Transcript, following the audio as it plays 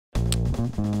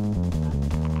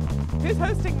Who's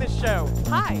hosting this show?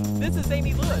 Hi, this is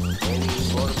Amy Lewis. Amy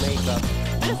or makeup.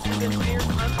 This is Engineers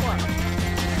Unplugged.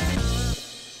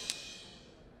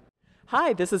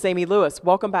 Hi, this is Amy Lewis.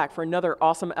 Welcome back for another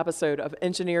awesome episode of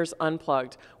Engineers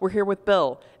Unplugged. We're here with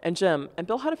Bill and Jim, and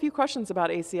Bill had a few questions about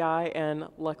ACI, and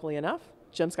luckily enough,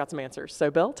 Jim's got some answers.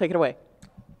 So Bill, take it away.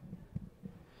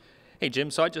 Hey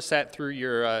Jim, so I just sat through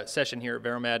your session here at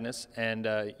Vero Madness,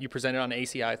 and you presented on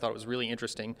ACI. I thought it was really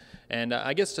interesting. And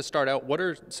I guess to start out, what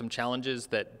are some challenges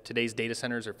that today's data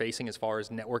centers are facing as far as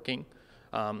networking,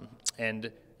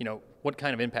 and what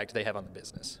kind of impact do they have on the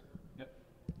business? Yep.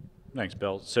 Thanks,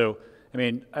 Bill. So,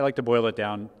 I like to boil it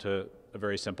down to a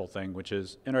very simple thing, which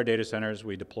is in our data centers,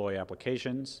 we deploy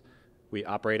applications, we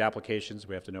operate applications,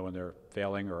 we have to know when they're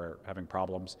failing or having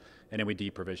problems, and then we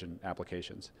deprovision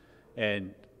applications.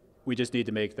 And we just need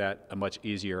to make that a much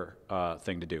easier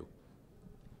thing to do.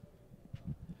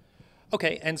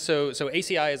 Okay, and so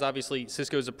ACI is obviously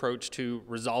Cisco's approach to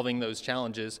resolving those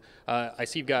challenges. I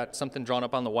see you've got something drawn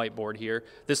up on the whiteboard here.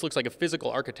 This looks like a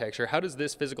physical architecture. How does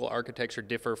this physical architecture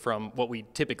differ from what we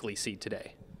typically see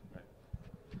today?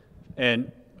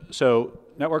 And so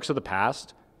networks of the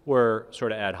past were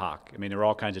sort of ad hoc. There were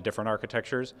all kinds of different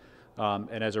architectures,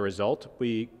 and as a result,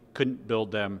 we couldn't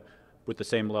build them with the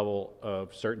same level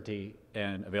of certainty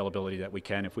and availability that we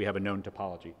can if we have a known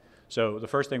topology. So the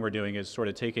first thing we're doing is sort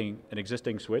of taking an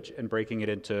existing switch and breaking it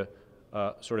into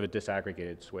sort of a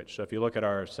disaggregated switch. So if you look at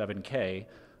our 7K,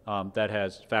 that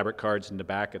has fabric cards in the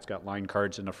back, it's got line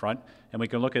cards in the front, and we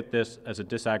can look at this as a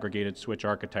disaggregated switch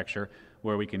architecture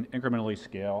where we can incrementally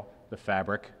scale the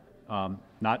fabric,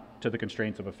 not to the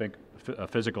constraints of a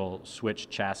physical switch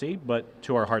chassis, but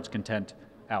to our heart's content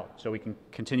out. So we can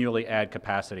continually add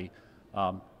capacity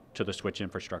to the switch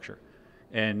infrastructure.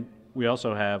 And we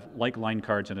also have, like line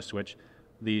cards in a switch,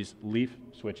 these leaf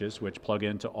switches which plug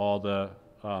into all the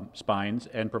spines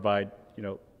and provide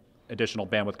additional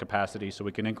bandwidth capacity so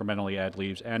we can incrementally add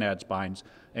leaves and add spines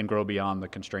and grow beyond the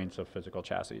constraints of physical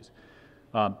chassis.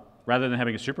 Rather than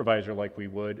having a supervisor like we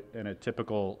would in a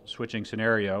typical switching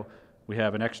scenario, we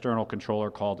have an external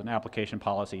controller called an application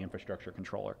policy infrastructure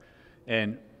controller.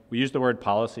 And we use the word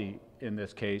policy in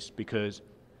this case because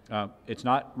it's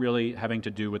not really having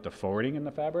to do with the forwarding in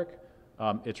the fabric.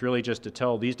 It's really just to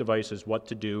tell these devices what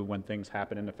to do when things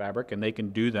happen in the fabric, and they can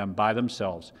do them by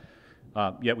themselves.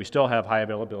 Yet we still have high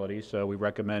availability, so we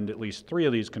recommend at least 3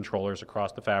 of these controllers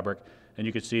across the fabric, and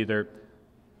you can see they're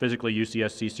physically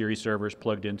UCS C-series servers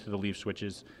plugged into the leaf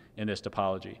switches in this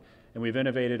topology. And we've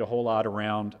innovated a whole lot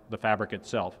around the fabric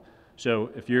itself. So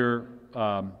if you're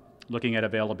looking at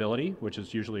availability, which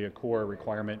is usually a core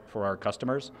requirement for our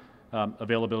customers,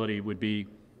 availability would be,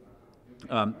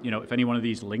 if any one of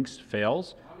these links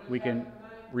fails, we can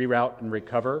reroute and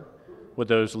recover with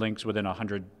those links within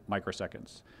 100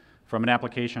 microseconds. From an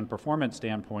application performance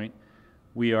standpoint,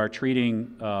 we are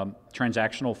treating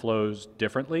transactional flows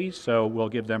differently, so we'll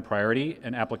give them priority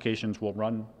and applications will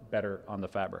run better on the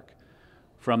fabric.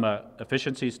 From an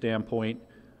efficiency standpoint,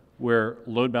 we're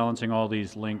load balancing all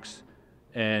these links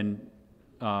and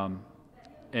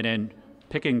then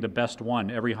picking the best one.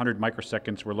 Every 100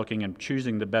 microseconds, we're looking and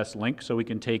choosing the best link so we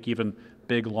can take even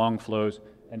big, long flows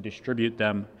and distribute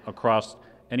them across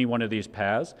any one of these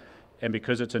paths. And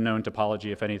because it's a known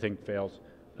topology, if anything fails,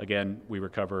 again, we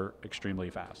recover extremely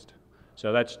fast.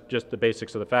 So that's just the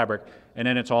basics of the fabric. And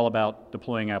then it's all about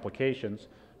deploying applications.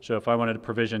 So if I wanted to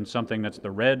provision something that's the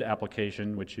red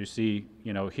application, which you see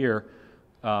here,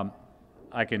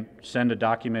 I can send a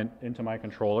document into my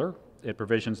controller. It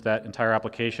provisions that entire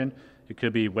application. It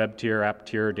could be web tier, app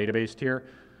tier, database tier.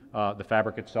 The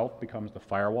fabric itself becomes the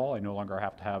firewall. I no longer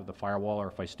have to have the firewall, or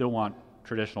if I still want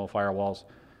traditional firewalls,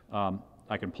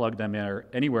 I can plug them in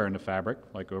anywhere in the fabric,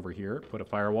 like over here, put a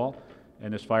firewall,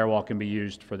 and this firewall can be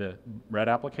used for the red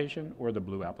application or the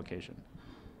blue application.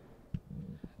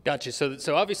 Gotcha.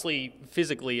 So obviously,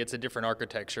 physically, it's a different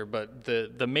architecture, but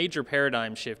the major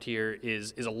paradigm shift here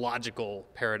is a logical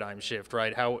paradigm shift,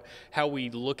 right? How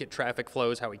we look at traffic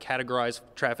flows, how we categorize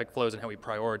traffic flows, and how we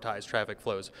prioritize traffic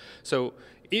flows. So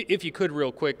if you could,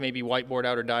 real quick, maybe whiteboard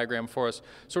out a diagram for us,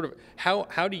 sort of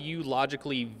how do you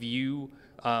logically view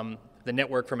the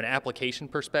network from an application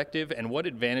perspective, and what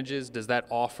advantages does that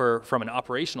offer from an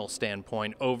operational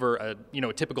standpoint over a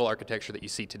typical architecture that you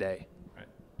see today? Right.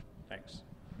 Thanks.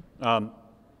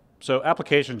 So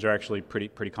applications are actually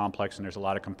pretty complex, and there's a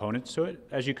lot of components to it.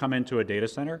 As you come into a data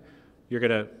center, you're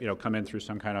going to come in through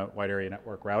some kind of wide area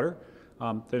network router.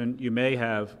 Then you may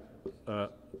have a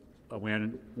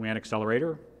WAN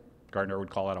accelerator. Gartner would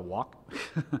call that a walk.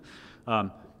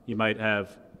 You might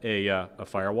have a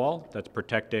firewall that's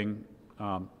protecting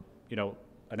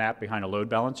an app behind a load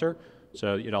balancer.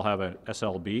 So you'll have an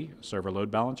SLB, server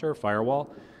load balancer,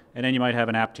 firewall, and then you might have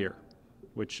an app tier,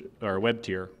 or a web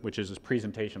tier, which is this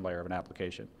presentation layer of an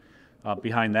application.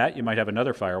 Behind that, you might have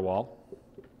another firewall,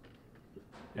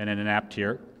 and then an app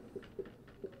tier,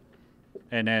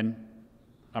 and then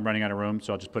I'm running out of room,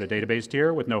 so I'll just put a database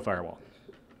tier with no firewall.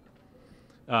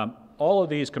 All of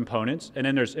these components, and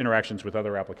then there's interactions with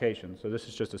other applications. So this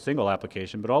is just a single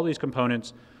application, but all these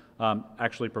components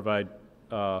actually provide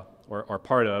or are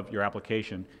part of your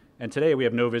application. And today we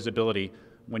have no visibility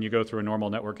when you go through a normal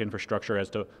network infrastructure as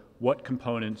to what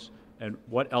components and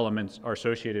what elements are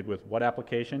associated with what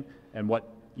application and what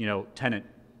tenant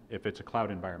if it's a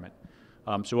cloud environment.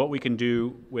 So what we can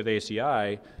do with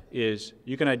ACI is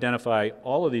you can identify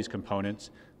all of these components.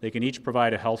 They can each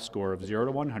provide a health score of 0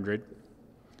 to 100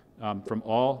 from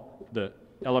all the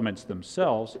elements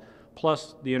themselves,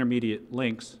 plus the intermediate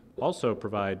links also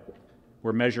provide,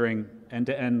 we're measuring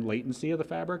end-to-end latency of the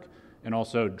fabric and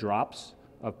also drops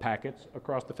of packets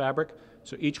across the fabric.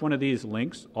 So each one of these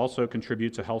links also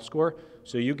contributes a health score.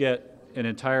 So you get an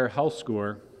entire health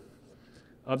score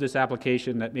of this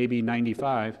application that may be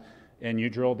 95, and you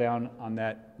drill down on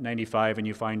that 95 and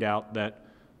you find out that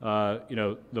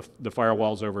the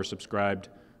firewall's oversubscribed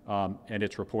and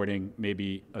it's reporting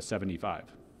maybe a 75,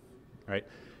 right?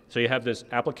 So you have this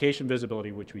application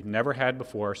visibility, which we've never had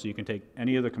before, so you can take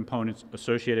any of the components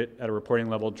associated at a reporting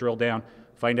level, drill down,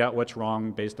 find out what's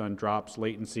wrong based on drops,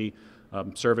 latency,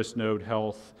 service node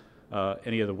health,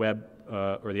 any of the web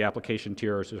or the application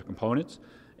tier or components.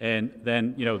 And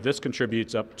then this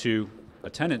contributes up to a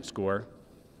tenant score,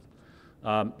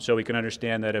 so we can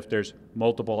understand that if there's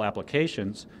multiple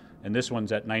applications, and this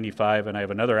one's at 95 and I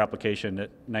have another application at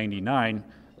 99,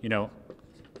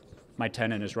 my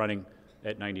tenant is running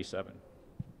at 97.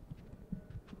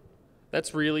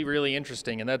 That's really, really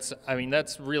interesting, and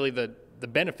that's really the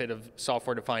benefit of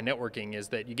software-defined networking is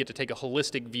that you get to take a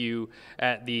holistic view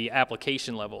at the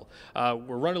application level.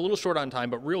 We're running a little short on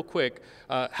time, but real quick,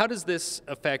 how does this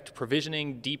affect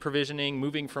provisioning, deprovisioning,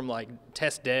 moving from like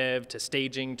test dev to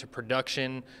staging to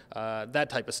production,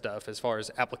 that type of stuff as far as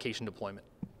application deployment?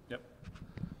 Yep.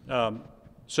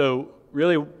 So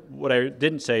really what I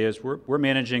didn't say is we're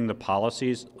managing the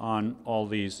policies on all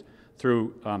these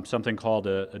through something called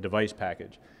a device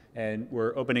package. And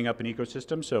we're opening up an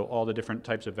ecosystem so all the different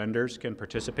types of vendors can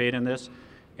participate in this.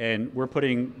 And we're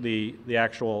putting the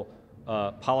actual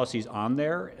policies on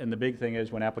there. And the big thing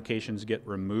is when applications get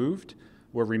removed,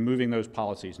 we're removing those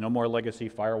policies. No more legacy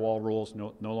firewall rules,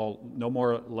 no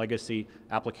more legacy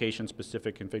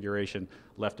application-specific configuration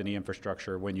left in the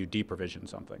infrastructure when you deprovision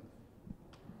something.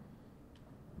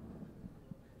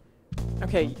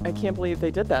 Okay, I can't believe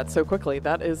they did that so quickly.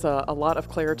 That is a lot of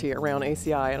clarity around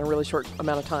ACI in a really short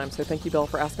amount of time. So thank you, Bill,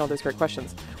 for asking all those great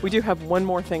questions. We do have one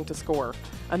more thing to score,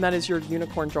 and that is your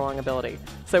unicorn drawing ability.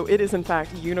 So it is, in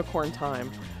fact, unicorn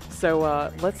time.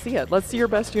 So let's see it. Let's see your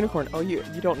best unicorn. Oh, you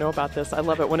don't know about this. I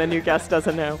love it when a new guest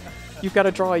doesn't know. You've got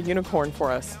to draw a unicorn for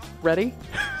us. Ready?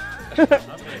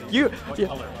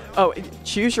 Oh,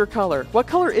 choose your color. What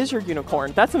color is your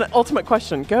unicorn? That's an ultimate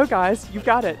question. Go, guys. You've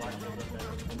got it.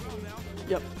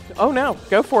 Yep. Oh, no.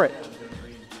 Go for it.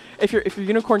 If your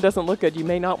unicorn doesn't look good, you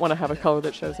may not want to have a color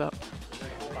that shows up.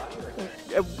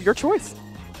 Your choice.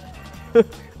 You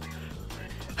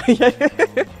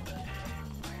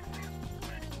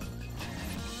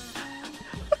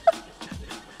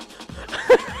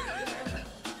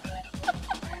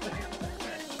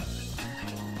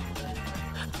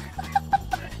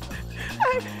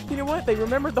know what? They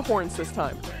remembered the horns this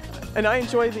time. And I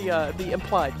enjoy the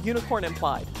implied, unicorn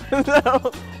implied.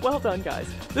 Well done, guys.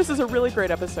 This is a really great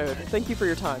episode. Thank you for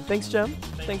your time. Thanks, Jim.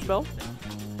 Thanks, Bill.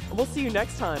 We'll see you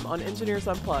next time on Engineers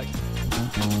Unplugged.